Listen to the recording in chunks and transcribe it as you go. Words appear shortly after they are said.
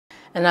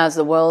And as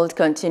the world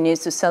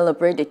continues to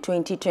celebrate the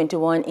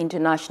 2021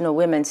 International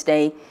Women's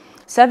Day,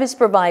 service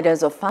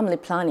providers of family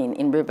planning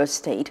in Rivers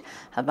State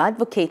have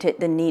advocated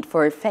the need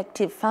for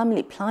effective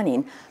family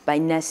planning by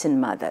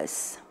nursing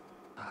mothers.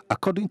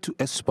 According to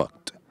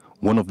experts,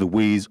 one of the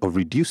ways of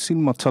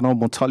reducing maternal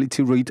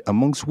mortality rate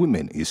amongst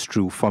women is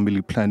through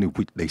family planning,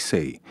 which they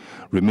say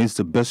remains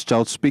the best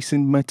child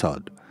spacing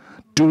method.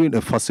 During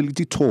a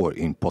facility tour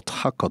in Port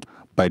Harcourt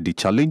by the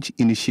Challenge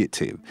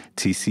Initiative,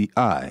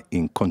 TCI,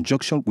 in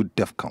conjunction with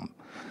DEFCON,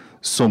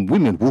 some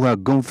women who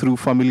have gone through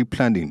family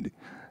planning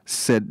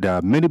said there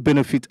are many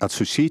benefits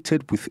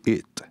associated with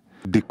it.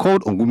 They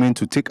called on women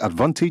to take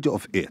advantage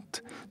of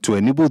it to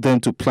enable them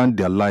to plan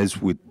their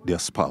lives with their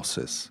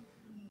spouses.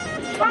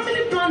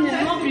 Family planning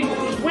is not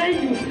when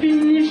you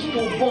finish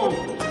to born.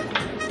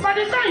 By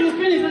the time you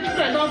finish, the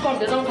children don't come,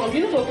 they don't come.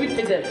 You need to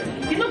feed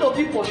them. You need to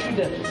feed pursue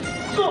them.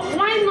 So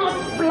why not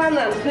plan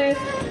and say,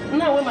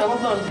 now when my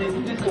husband dey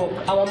do this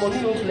work, our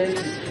money no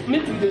plenty.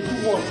 Make we dey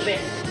do one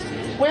first.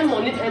 When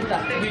money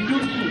enter, we do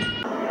two.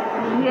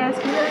 The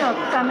experience of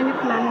family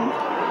planning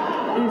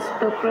is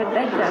to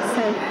protect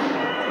yourself,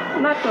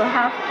 not to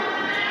have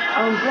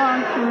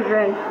unborn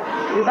children.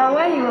 Because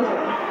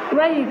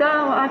when you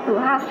don't want to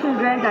have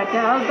children that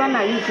your husband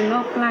and you do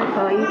not plan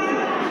for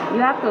it,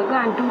 you have to go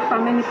and do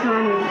family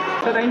planning.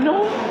 But I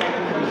know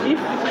if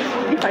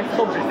I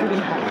stop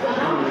breastfeeding her,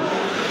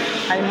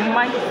 I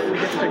might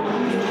get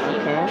pregnant.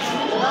 Okay.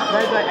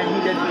 That's why I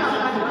needed it.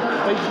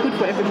 But it's good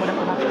for every mother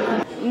to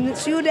have.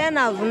 The children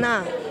of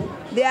now,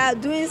 they are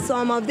doing,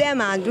 some of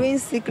them are doing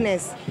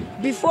sickness.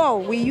 Before,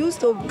 we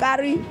used to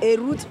carry a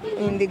root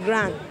in the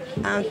ground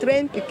and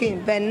train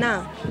pikin, but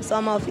now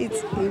some of it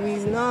we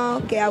will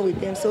not care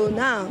with them. So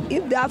now,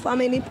 if they have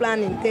family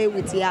planning day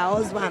with your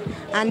husband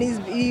and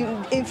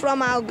is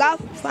from our God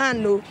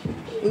fan, no,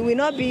 it will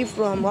not be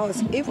from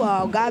us. If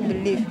our God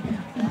believe,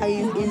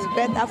 it's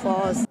better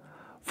for us.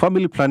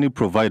 Family planning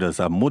providers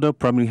at Model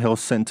Primary Health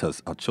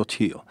Centers at Church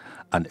Hill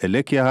and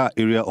Elekiaha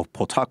area of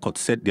Port Harcourt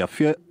said their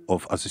fear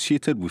of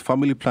associated with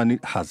family planning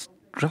has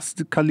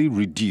drastically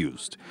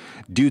reduced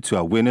due to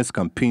awareness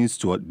campaigns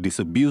to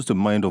disabuse the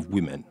mind of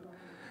women.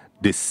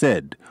 They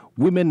said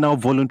women now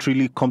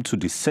voluntarily come to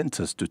the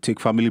centers to take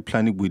family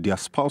planning with their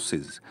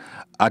spouses,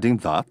 adding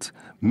that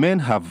men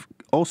have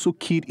also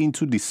keyed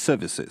into the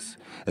services,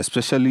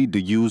 especially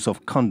the use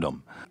of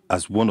condom,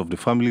 as one of the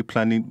family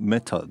planning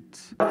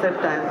methods.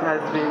 Acceptance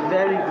has been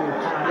very good.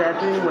 They are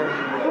doing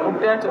well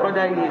compared to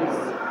other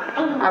years.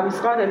 I will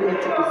score them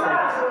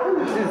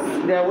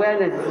 80%. The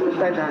awareness is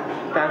better than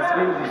it has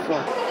been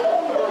before.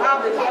 To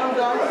have the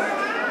condoms,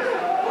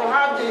 to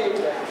have the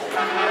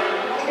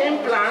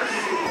implants.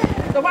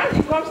 So when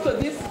it comes to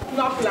this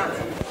knot plant,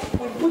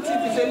 we put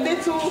it in a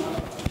little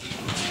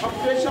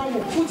operation.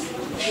 We put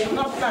the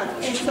knot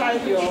plant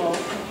inside your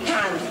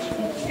hand.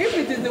 If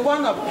it is the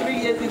one of 3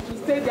 years, it will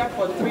stay there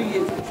for 3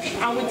 years.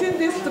 And within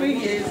these 3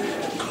 years,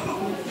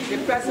 the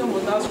person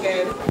will not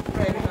get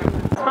pregnant.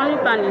 Family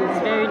planning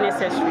is very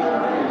necessary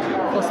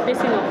for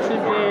spacing of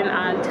children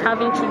and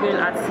having children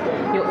at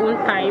your own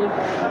time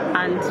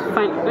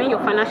and when you're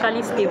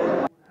financially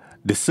stable.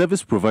 The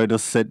service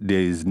providers said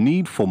there is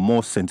need for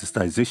more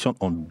sensitization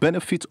on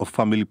benefits of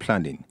family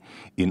planning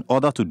in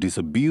order to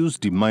disabuse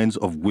the minds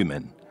of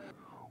women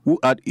who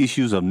had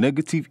issues of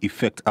negative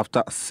effect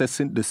after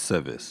accessing the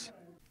service.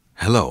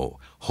 Hello,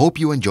 hope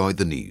you enjoyed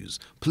the news.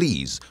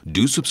 Please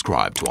do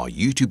subscribe to our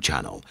YouTube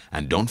channel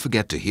and don't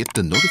forget to hit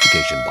the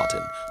notification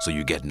button so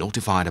you get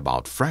notified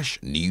about fresh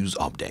news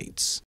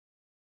updates.